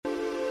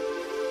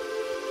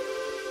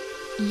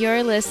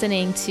You're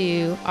listening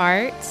to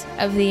Art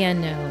of the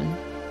Unknown,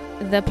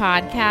 the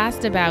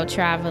podcast about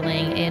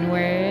traveling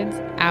inwards,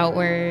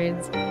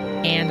 outwards,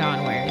 and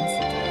onwards.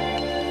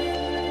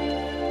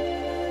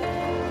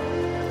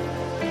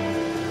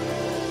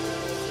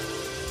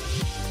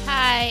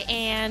 Hi,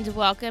 and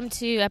welcome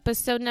to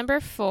episode number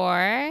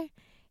 4.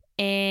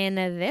 In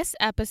this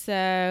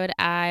episode,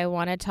 I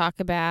want to talk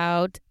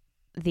about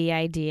the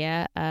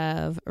idea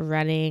of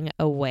running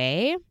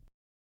away.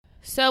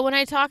 So when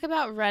I talk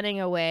about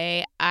running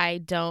away, I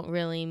don't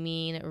really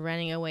mean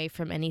running away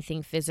from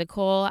anything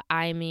physical.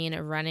 I mean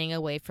running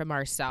away from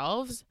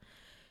ourselves.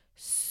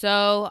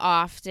 So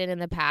often in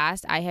the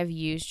past, I have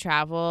used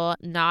travel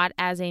not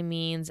as a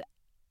means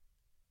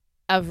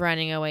of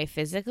running away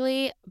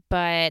physically,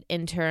 but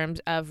in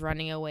terms of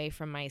running away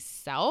from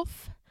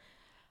myself.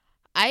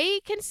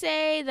 I can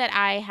say that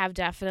I have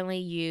definitely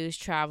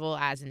used travel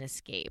as an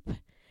escape.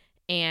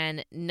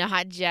 And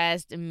not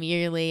just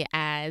merely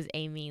as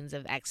a means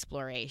of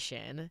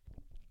exploration.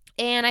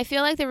 And I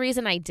feel like the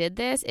reason I did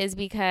this is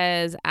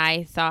because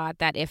I thought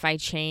that if I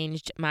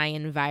changed my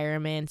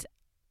environment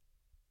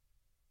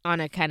on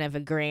a kind of a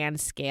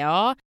grand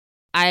scale,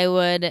 I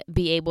would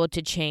be able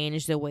to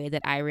change the way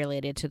that I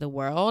related to the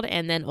world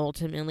and then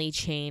ultimately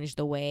change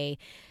the way,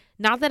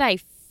 not that I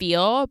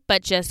feel,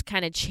 but just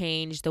kind of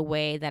change the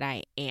way that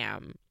I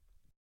am.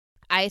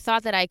 I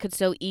thought that I could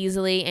so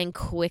easily and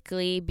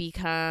quickly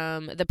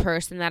become the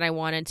person that I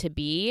wanted to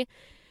be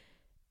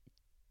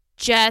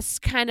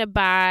just kind of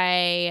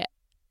by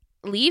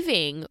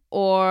leaving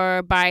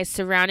or by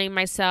surrounding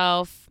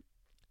myself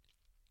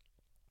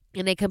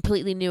in a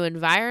completely new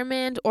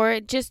environment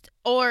or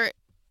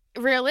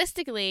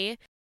realistically,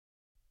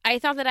 I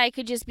thought that I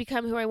could just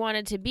become who I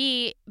wanted to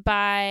be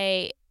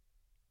by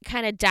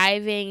kind of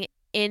diving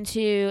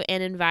into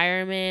an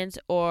environment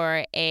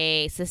or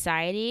a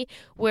society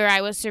where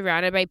I was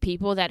surrounded by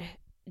people that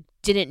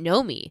didn't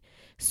know me.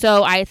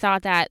 So I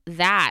thought that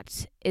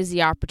is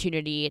the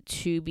opportunity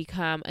to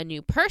become a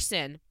new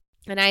person.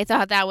 And I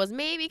thought that was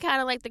maybe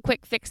kind of like the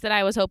quick fix that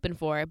I was hoping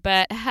for.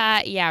 But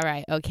yeah,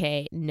 right.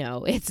 Okay.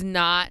 No, it's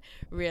not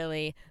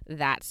really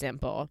that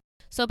simple.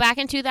 So back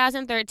in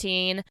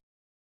 2013,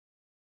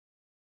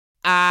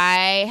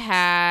 I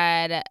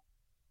had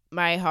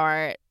my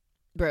heart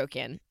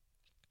broken.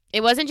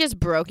 It wasn't just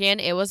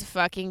broken, it was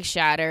fucking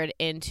shattered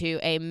into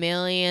a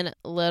million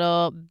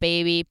little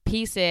baby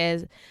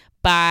pieces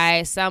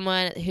by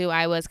someone who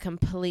I was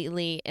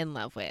completely in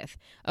love with.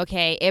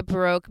 Okay, it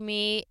broke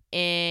me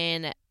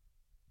in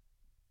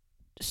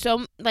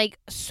so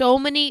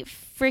many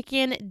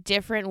freaking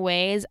different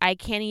ways. I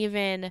can't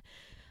even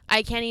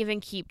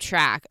keep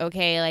track.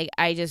 Okay, like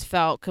I just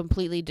felt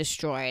completely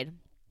destroyed.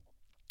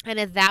 And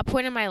at that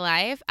point in my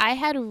life, I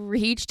had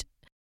reached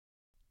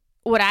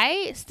what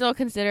I still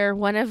consider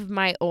one of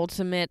my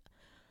ultimate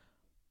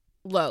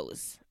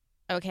lows.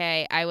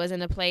 Okay, I was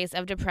in a place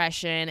of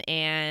depression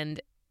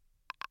and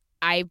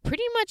I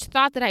pretty much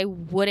thought that I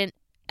wouldn't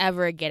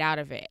ever get out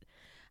of it.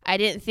 I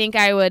didn't think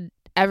I would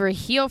ever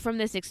heal from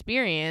this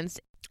experience.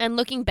 And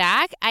looking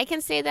back, I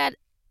can say that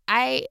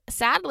I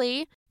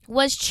sadly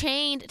was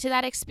chained to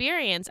that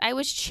experience. I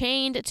was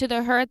chained to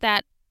the hurt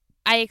that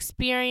I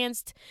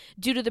experienced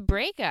due to the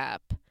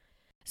breakup.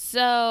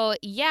 So,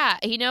 yeah,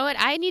 you know what?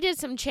 I needed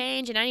some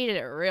change and I needed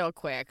it real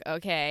quick,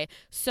 okay?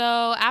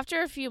 So,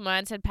 after a few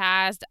months had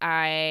passed,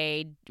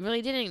 I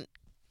really didn't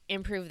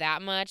improve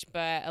that much,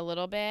 but a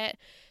little bit.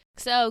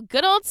 So,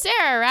 good old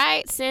Sarah,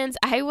 right? Since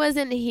I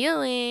wasn't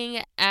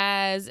healing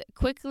as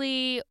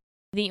quickly,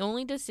 the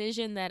only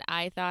decision that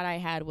I thought I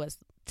had was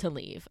to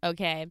leave,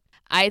 okay?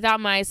 I thought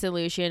my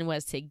solution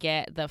was to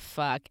get the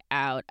fuck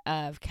out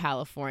of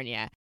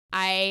California.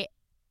 I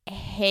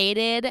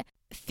hated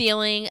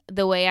feeling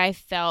the way I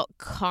felt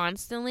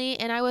constantly,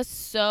 and I was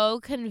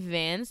so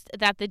convinced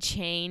that the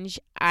change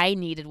I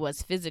needed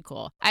was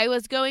physical. I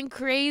was going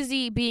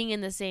crazy being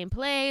in the same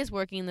place,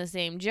 working the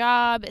same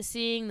job,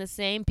 seeing the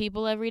same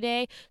people every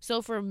day.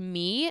 So for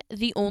me,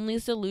 the only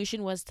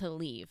solution was to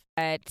leave.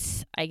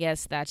 But I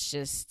guess that's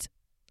just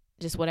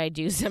what I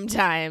do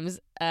sometimes.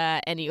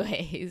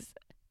 Anyways.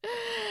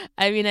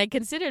 I mean, I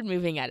considered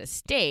moving out of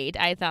state.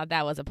 I thought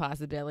that was a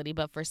possibility,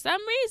 but for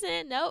some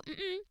reason, nope.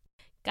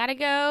 Gotta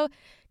go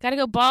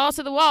balls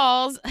to the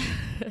walls.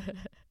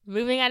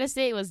 Moving out of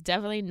state was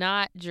definitely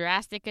not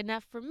drastic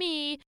enough for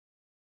me.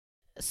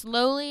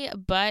 Slowly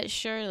but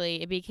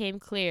surely, it became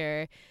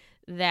clear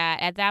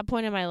that at that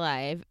point in my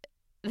life,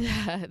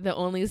 the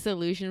only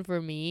solution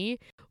for me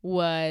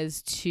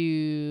was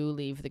to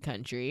leave the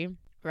country,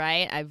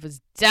 right? I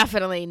was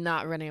definitely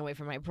not running away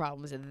from my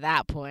problems at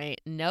that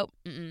point. Nope.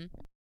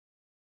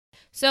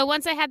 So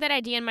once I had that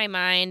idea in my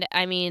mind,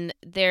 I mean,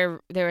 there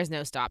was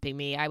no stopping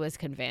me. I was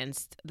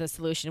convinced the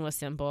solution was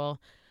simple.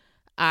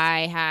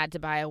 I had to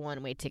buy a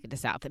one-way ticket to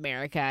South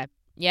America.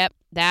 Yep,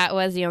 that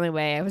was the only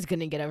way I was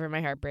going to get over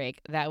my heartbreak.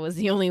 That was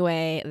the only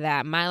way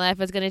that my life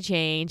was going to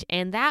change.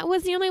 And that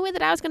was the only way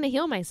that I was going to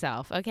heal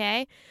myself,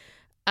 okay?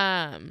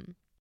 I've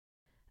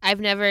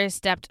never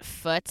stepped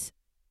foot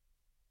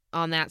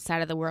on that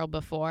side of the world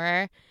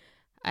before.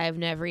 I've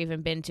never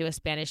even been to a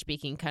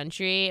Spanish-speaking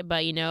country,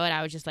 but you know what?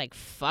 I was just like,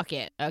 fuck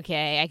it,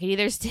 okay? I could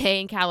either stay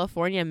in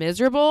California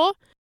miserable,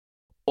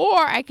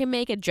 or I can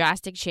make a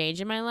drastic change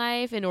in my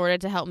life in order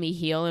to help me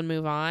heal and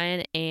move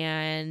on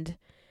and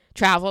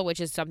travel, which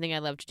is something I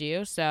love to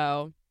do.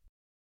 So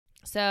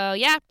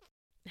yeah,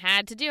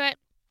 had to do it.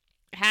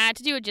 Had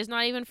to do it, just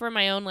not even for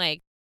my own,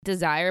 like,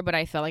 desire, but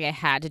I felt like I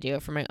had to do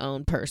it for my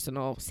own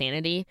personal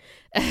sanity.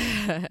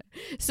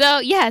 So,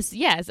 yes.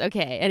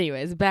 Okay,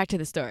 anyways, back to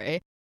the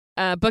story.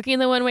 Booking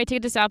the one-way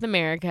ticket to South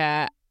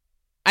America.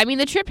 I mean,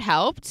 the trip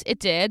helped. It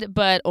did,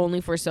 but only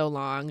for so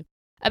long.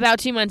 About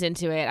 2 months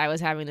into it, I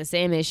was having the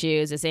same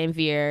issues, the same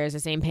fears, the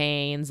same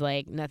pains.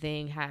 Like,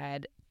 nothing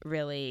had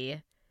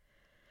really...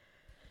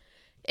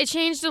 It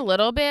changed a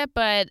little bit,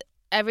 but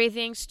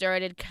everything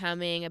started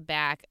coming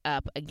back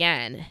up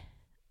again.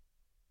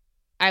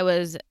 At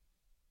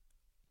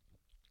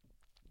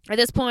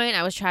this point,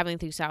 I was traveling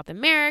through South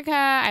America.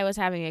 I was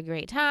having a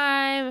great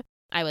time.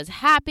 I was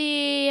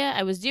happy.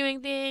 I was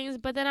doing things.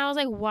 But then I was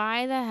like,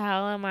 why the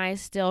hell am I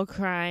still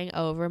crying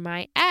over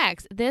my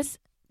ex? This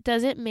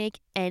doesn't make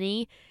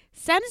any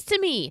sense to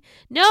me.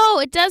 No,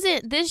 it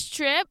doesn't. This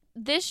trip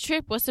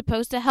was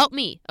supposed to help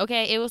me,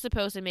 okay? It was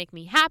supposed to make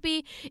me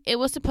happy. It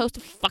was supposed to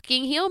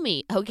fucking heal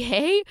me,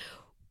 okay?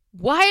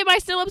 Why am I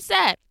still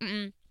upset?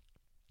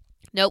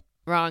 Nope,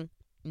 wrong.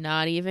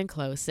 Not even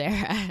close,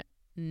 Sarah.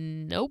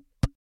 Nope.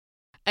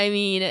 I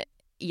mean,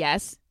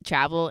 yes,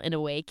 travel in a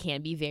way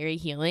can be very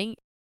healing.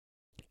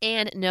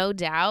 And no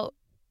doubt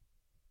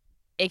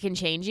it can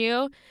change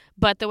you.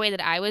 But the way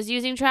that I was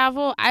using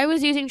travel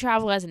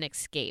as an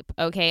escape,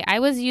 okay? I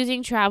was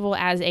using travel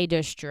as a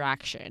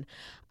distraction.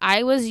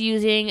 I was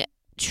using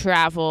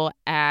travel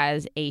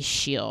as a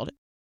shield.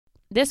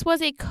 This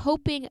was a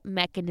coping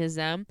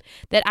mechanism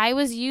that I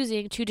was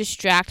using to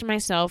distract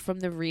myself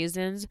from the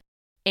reasons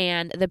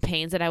and the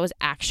pains that I was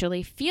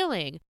actually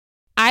feeling.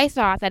 I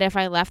thought that if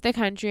I left the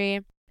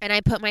country and I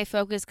put my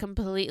focus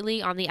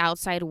completely on the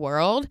outside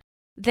world,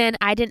 then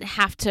I didn't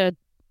have to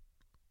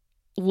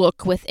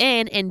look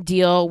within and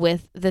deal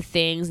with the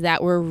things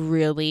that were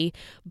really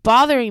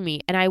bothering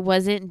me. And I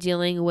wasn't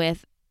dealing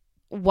with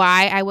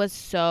why I was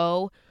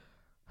so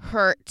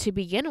hurt to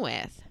begin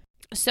with.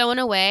 So in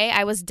a way,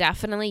 I was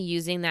definitely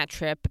using that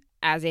trip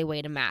as a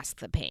way to mask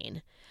the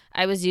pain.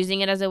 I was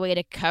using it as a way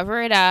to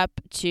cover it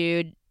up,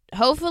 to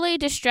hopefully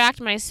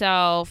distract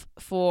myself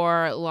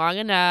for long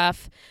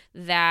enough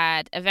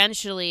that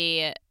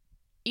eventually,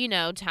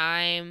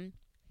 time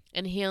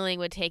and healing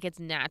would take its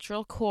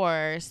natural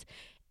course.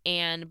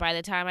 And by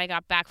the time I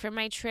got back from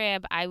my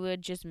trip, I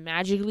would just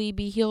magically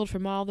be healed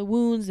from all the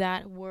wounds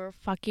that were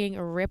fucking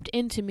ripped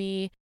into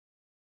me.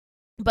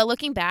 But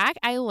looking back,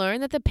 I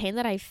learned that the pain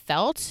that I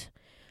felt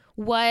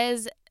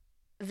was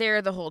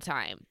there the whole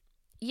time.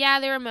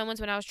 Yeah, there were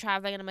moments when I was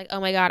traveling and I'm like, oh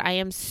my God, I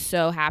am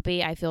so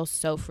happy. I feel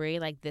so free.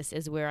 Like, this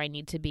is where I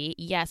need to be.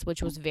 Yes,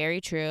 which was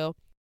very true.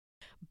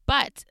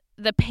 But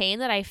the pain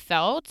that I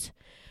felt,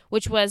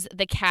 which was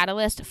the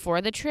catalyst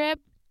for the trip,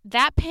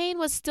 that pain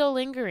was still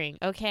lingering,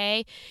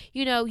 okay?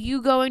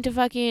 You going to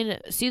fucking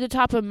see the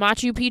top of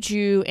Machu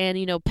Picchu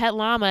and, pet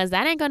llamas,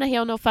 that ain't gonna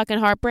heal no fucking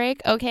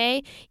heartbreak,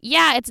 okay?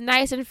 Yeah, it's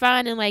nice and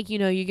fun and, like,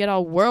 you get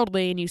all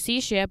worldly and you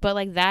see shit, but,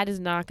 like, that is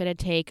not gonna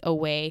take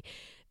away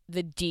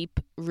the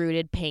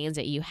deep-rooted pains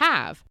that you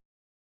have.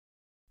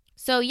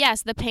 So,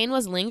 yes, the pain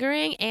was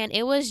lingering and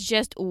it was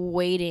just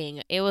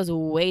waiting. It was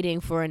waiting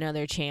for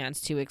another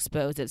chance to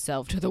expose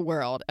itself to the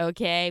world,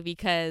 okay?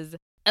 Because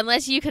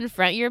unless you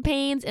confront your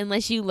pains,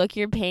 unless you look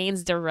your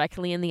pains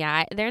directly in the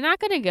eye, they're not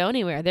going to go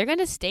anywhere. They're going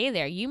to stay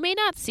there. You may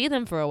not see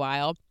them for a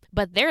while,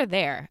 but they're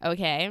there,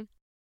 okay?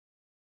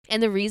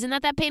 And the reason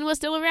that pain was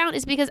still around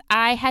is because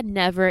I had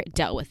never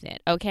dealt with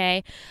it,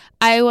 okay?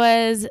 I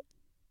was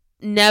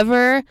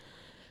never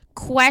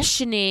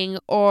questioning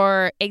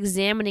or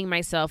examining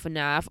myself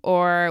enough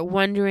or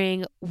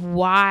wondering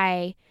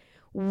why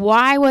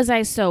was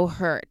I so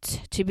hurt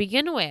to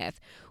begin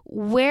with?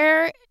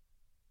 Where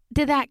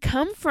did that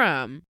come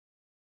from?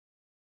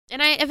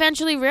 And I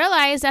eventually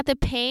realized that the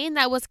pain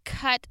that was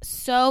cut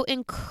so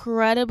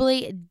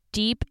incredibly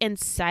deep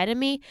inside of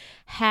me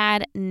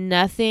had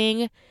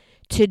nothing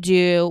to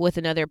do with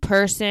another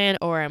person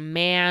or a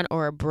man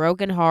or a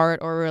broken heart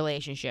or a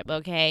relationship,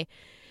 okay?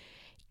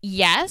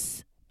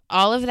 Yes,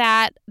 all of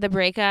that, the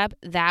breakup,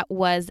 that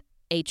was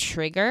a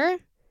trigger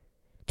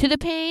to the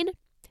pain.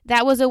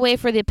 That was a way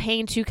for the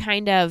pain to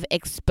kind of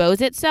expose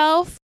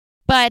itself,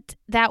 but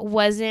that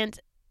wasn't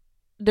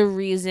the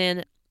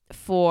reason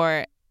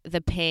for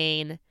the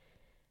pain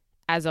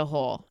as a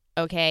whole,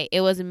 okay?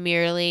 It was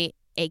merely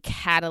a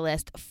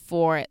catalyst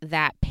for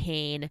that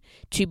pain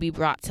to be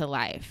brought to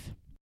life.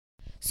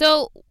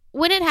 So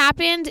when it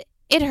happened,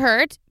 it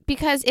hurt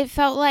because it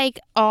felt like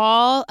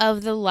all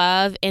of the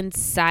love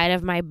inside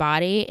of my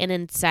body and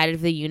inside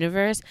of the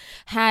universe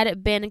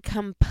had been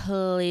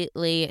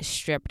completely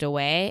stripped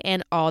away,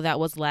 and all that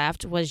was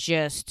left was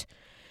just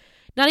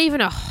not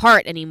even a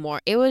heart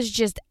anymore. It was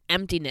just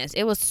emptiness.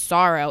 It was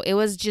sorrow. It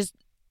was just,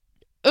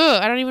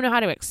 I don't even know how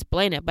to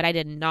explain it, but I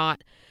did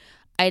not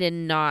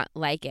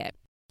like it.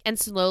 And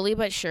slowly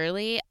but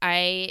surely,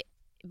 I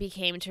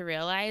became to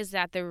realize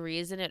that the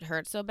reason it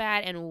hurt so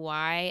bad and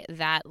why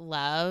that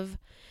love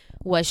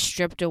was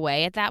stripped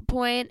away at that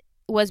point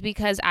was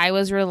because I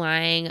was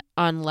relying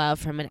on love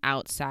from an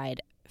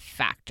outside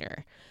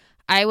factor.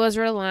 I was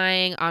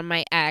relying on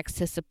my ex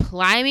to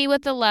supply me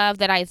with the love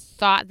that I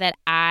thought that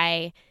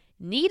I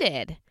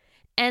needed.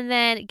 And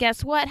then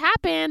guess what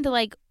happened?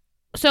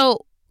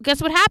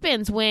 Guess what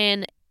happens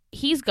when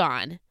he's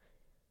gone?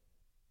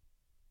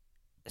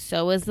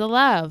 So is the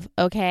love,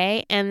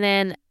 okay? And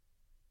then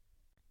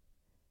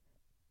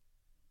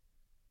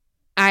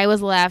I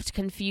was left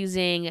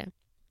confusing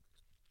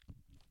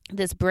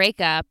this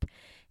breakup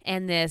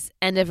and this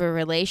end of a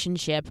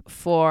relationship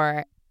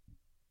for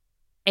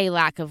a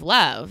lack of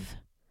love.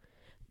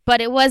 But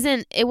it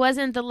wasn't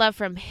the love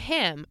from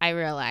him, I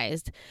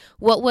realized.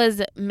 What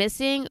was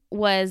missing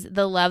was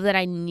the love that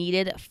I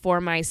needed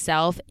for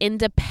myself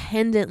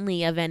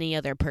independently of any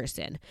other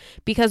person.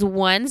 Because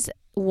once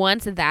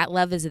that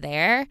love is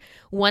there,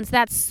 once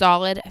that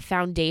solid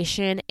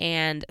foundation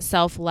and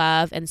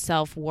self-love and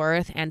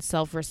self-worth and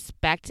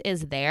self-respect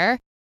is there,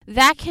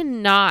 that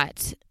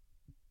cannot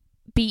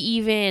be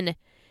even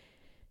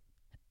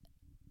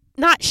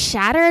not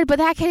shattered, but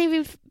that can't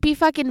even be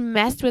fucking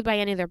messed with by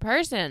any other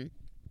person.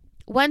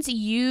 Once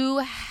you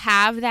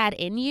have that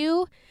in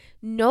you,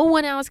 no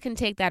one else can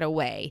take that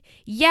away.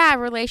 Yeah,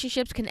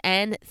 relationships can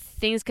end,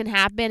 things can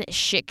happen,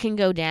 shit can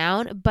go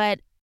down,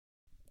 but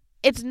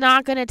it's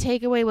not going to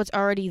take away what's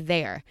already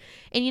there.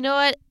 And you know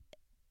what?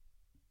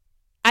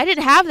 I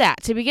didn't have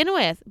that to begin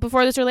with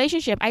before this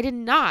relationship. I did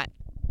not.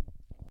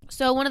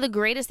 So one of the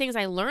greatest things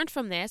I learned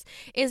from this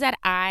is that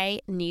I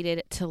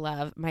needed to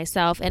love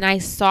myself, and I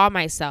saw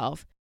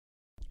myself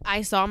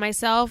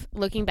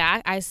looking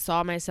back, I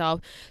saw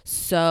myself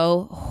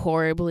so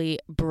horribly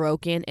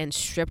broken and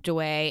stripped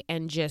away,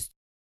 and just,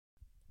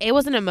 it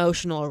was an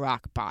emotional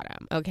rock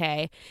bottom,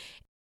 okay?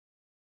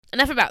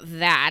 Enough about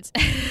that.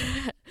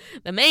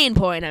 The main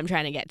point I'm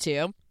trying to get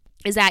to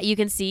is that you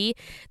can see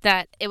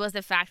that it was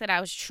the fact that I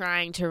was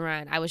trying to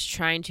run. I was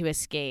trying to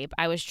escape.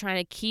 I was trying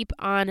to keep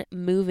on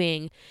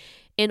moving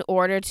in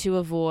order to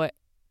avoid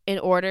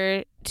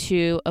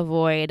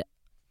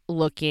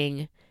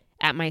looking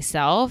at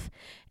myself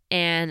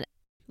and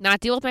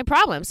not deal with my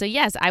problems. So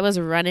yes, I was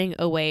running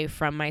away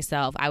from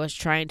myself. I was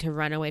trying to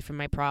run away from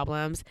my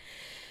problems.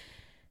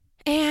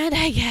 And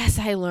I guess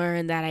I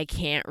learned that I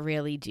can't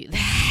really do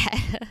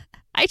that.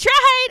 I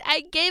tried.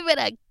 I gave it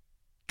a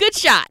good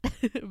shot.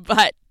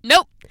 But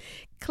nope.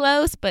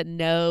 Close, but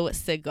no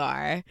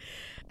cigar.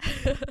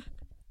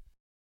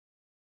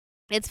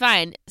 It's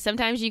fine.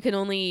 Sometimes you can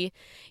only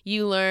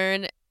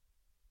learn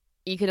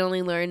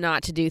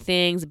not to do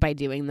things by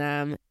doing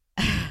them.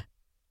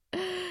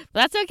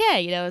 That's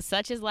okay,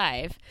 such is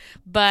life.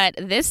 But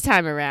this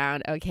time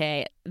around,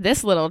 okay,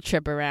 this little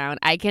trip around,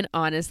 I can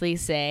honestly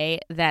say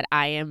that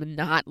I am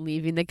not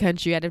leaving the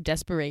country out of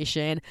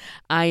desperation.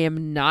 I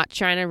am not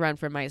trying to run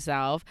from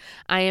myself.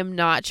 I am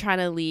not trying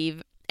to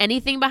leave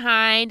anything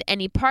behind,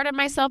 any part of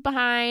myself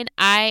behind.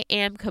 I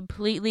am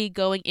completely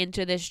going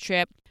into this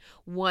trip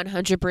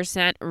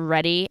 100%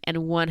 ready and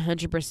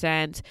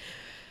 100%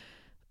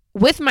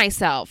 with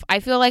myself.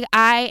 I feel like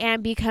I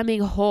am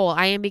becoming whole.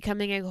 I am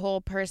becoming a whole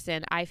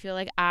person. I feel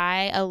like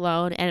I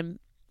alone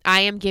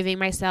I am giving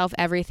myself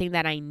everything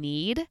that I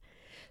need.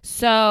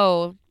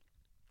 So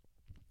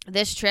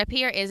this trip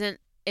here isn't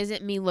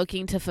me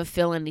looking to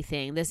fulfill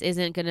anything. This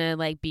isn't going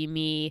to be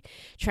me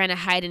trying to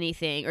hide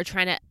anything or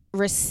trying to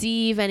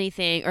receive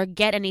anything or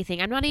get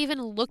anything. I'm not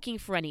even looking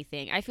for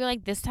anything. I feel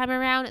like this time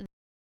around,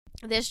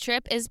 this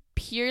trip is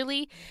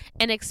purely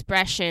an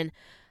expression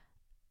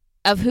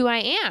of who I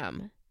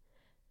am.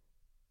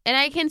 And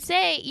I can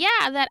say,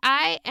 yeah, that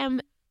I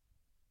am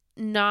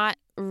not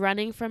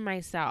running from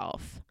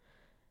myself.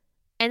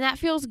 And that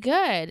feels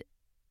good.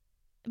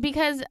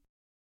 Because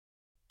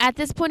at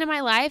this point in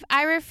my life,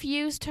 I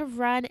refuse to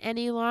run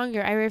any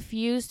longer. I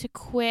refuse to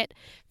quit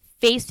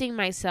facing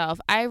myself.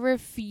 I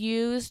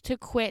refuse to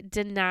quit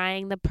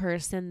denying the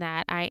person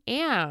that I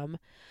am.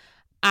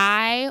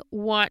 I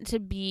want to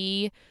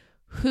be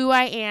who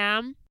I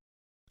am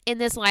in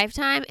this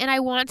lifetime, and I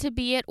want to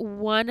be it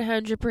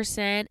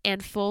 100%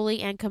 and fully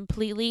and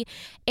completely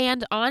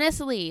and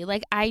honestly.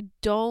 I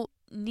don't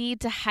need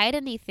to hide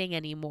anything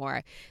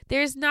anymore.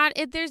 There's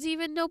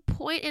even no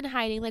point in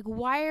hiding.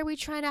 Why are we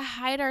trying to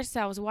hide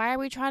ourselves? Why are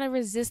we trying to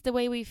resist the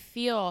way we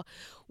feel?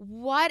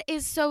 What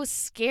is so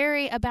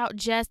scary about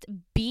just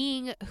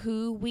being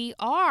who we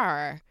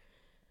are?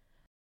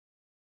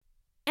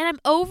 And I'm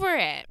over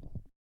it.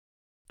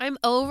 I'm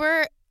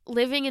over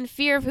living in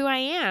fear of who I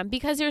am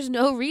because there's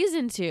no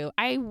reason to.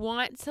 I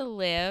want to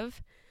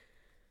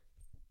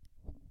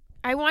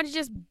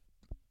just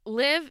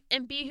live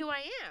and be who I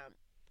am.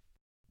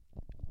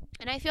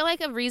 And I feel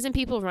like a reason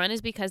people run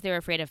is because they're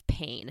afraid of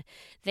pain.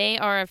 They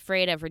are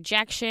afraid of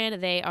rejection.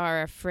 They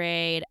are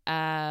afraid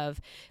of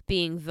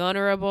being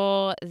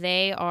vulnerable.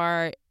 They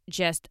are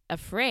just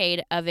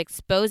afraid of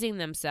exposing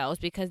themselves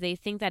because they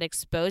think that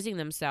exposing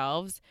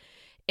themselves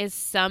is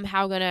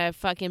somehow going to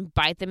fucking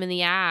bite them in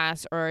the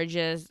ass or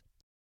just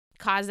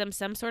cause them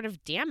some sort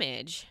of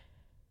damage.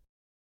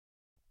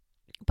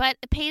 But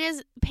pain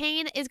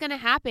is going to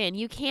happen.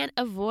 You can't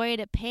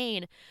avoid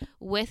pain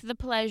with the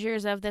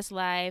pleasures of this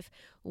life,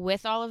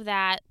 with all of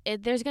that.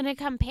 There's going to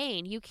come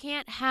pain. You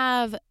can't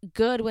have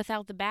good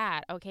without the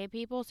bad, okay,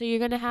 people? So you're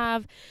going to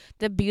have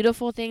the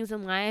beautiful things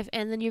in life,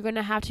 and then you're going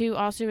to have to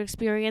also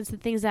experience the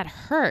things that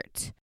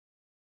hurt.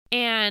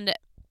 And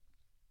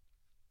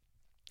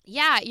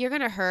yeah, you're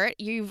going to hurt.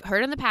 You've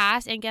hurt in the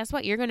past, and guess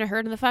what? You're going to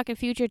hurt in the fucking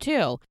future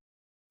too.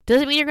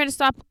 Doesn't mean you're going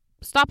to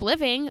stop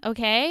living,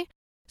 okay?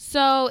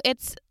 So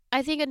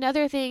I think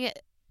another thing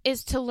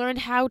is to learn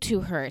how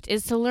to hurt,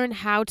 is to learn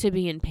how to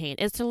be in pain,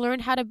 is to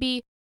learn how to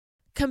be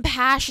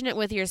compassionate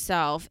with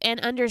yourself and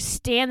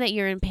understand that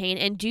you're in pain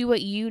and do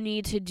what you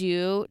need to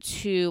do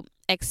to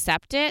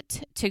accept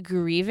it, to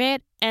grieve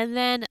it, and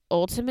then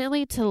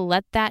ultimately to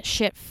let that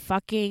shit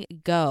fucking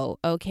go,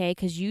 okay?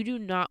 Because you do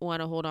not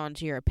want to hold on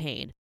to your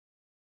pain.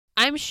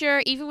 I'm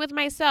sure, even with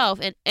myself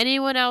and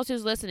anyone else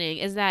who's listening,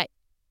 is that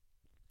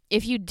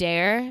if you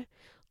dare...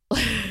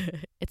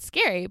 it's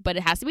scary, but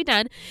it has to be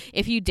done.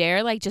 If you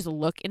dare, like, just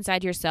look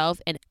inside yourself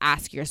and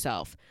ask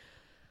yourself,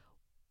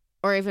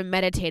 or even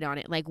meditate on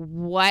it, like,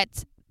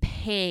 what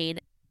pain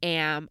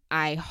am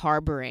I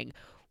harboring?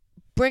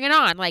 Bring it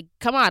on. Like,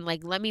 come on,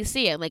 like, let me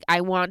see it. Like,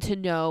 I want to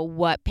know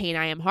what pain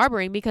I am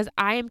harboring because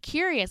I am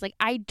curious. Like,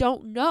 I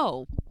don't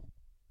know.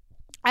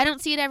 I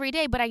don't see it every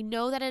day, but I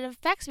know that it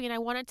affects me and I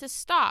want it to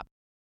stop.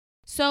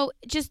 So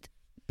just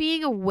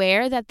being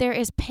aware that there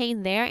is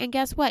pain there, and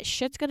guess what?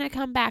 Shit's gonna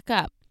come back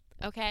up.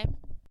 Okay?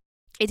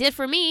 It did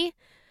for me.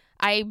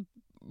 I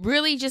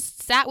really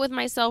just sat with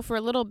myself for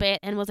a little bit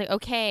and was like,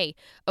 okay,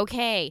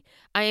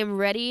 I am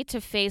ready to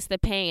face the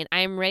pain. I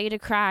am ready to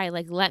cry.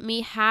 Like, let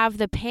me have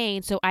the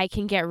pain so I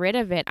can get rid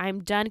of it.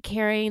 I'm done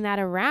carrying that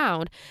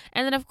around.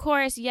 And then, of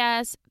course,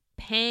 yes,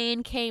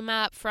 pain came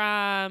up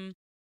from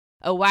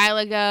a while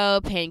ago.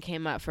 Pain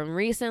came up from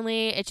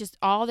recently. It's just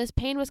all this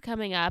pain was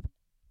coming up,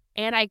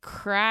 and I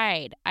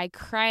cried. I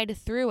cried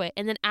through it.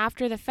 And then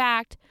after the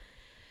fact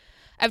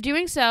of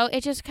doing so,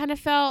 it just kind of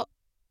felt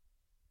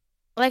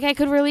like I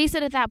could release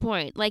it at that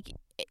point. Like,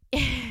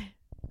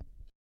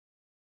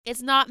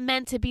 it's not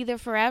meant to be there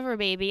forever,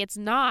 baby. It's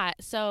not.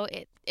 So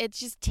it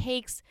just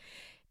takes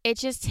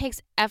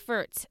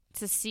effort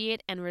to see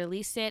it and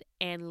release it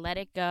and let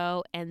it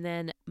go and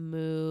then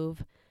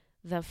move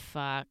the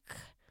fuck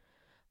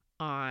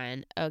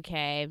on,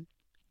 okay?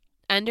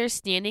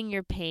 Understanding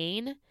your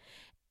pain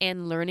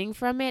and learning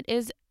from it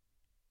is,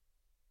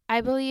 I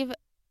believe,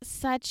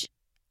 such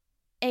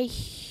a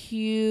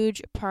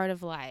huge part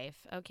of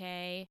life,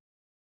 okay?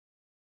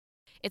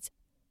 It's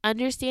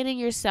understanding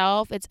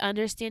yourself, it's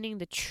understanding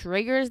the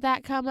triggers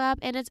that come up,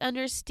 and it's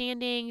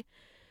understanding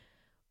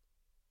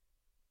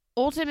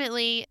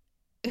ultimately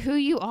who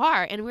you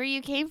are and where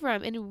you came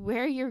from and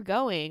where you're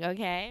going,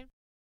 okay?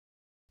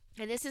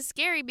 And this is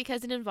scary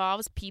because it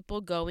involves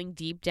people going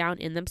deep down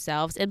in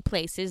themselves in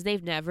places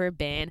they've never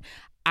been,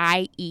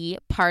 i.e.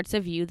 parts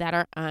of you that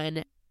are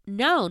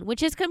unknown,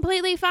 which is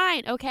completely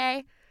fine,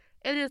 okay?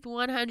 It is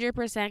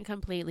 100%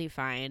 completely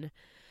fine.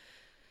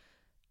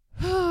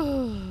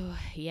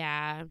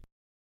 Yeah.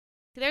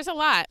 There's a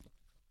lot.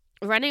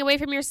 Running away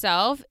from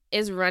yourself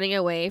is running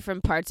away from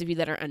parts of you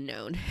that are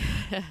unknown.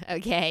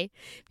 Okay?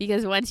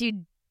 Because once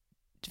you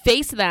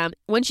face them,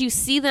 once you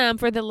see them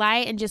for the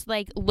light and just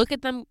like look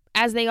at them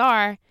as they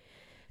are,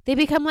 they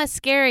become less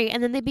scary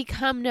and then they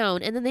become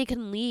known and then they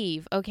can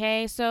leave.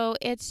 Okay? So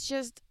it's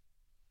just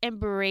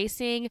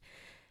embracing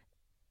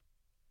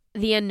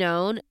the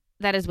unknown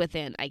that is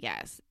within, I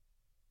guess.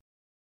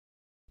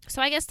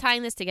 So I guess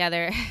tying this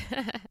together,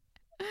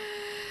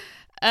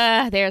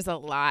 there's a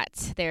lot,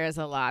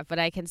 but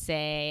I can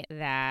say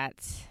that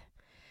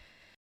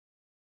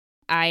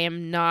I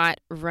am not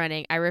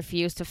running. I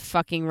refuse to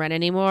fucking run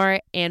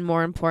anymore. And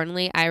more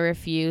importantly, I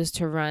refuse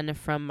to run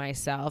from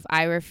myself.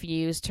 I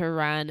refuse to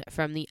run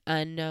from the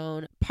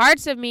unknown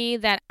parts of me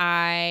that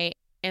I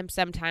am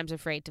sometimes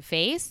afraid to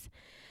face.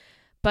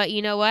 But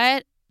you know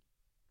what?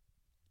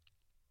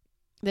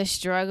 The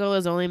struggle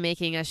is only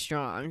making us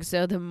strong.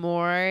 So the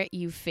more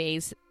you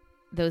face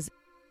those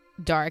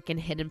dark and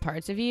hidden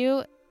parts of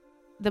you,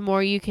 the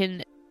more you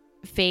can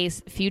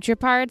face future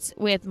parts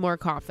with more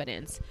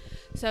confidence.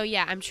 So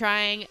yeah, I'm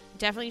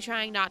definitely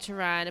trying not to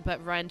run,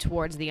 but run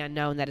towards the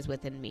unknown that is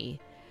within me.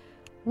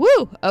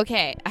 Woo!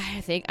 Okay,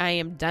 I think I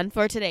am done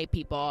for today,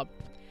 people.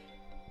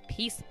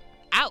 Peace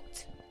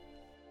out.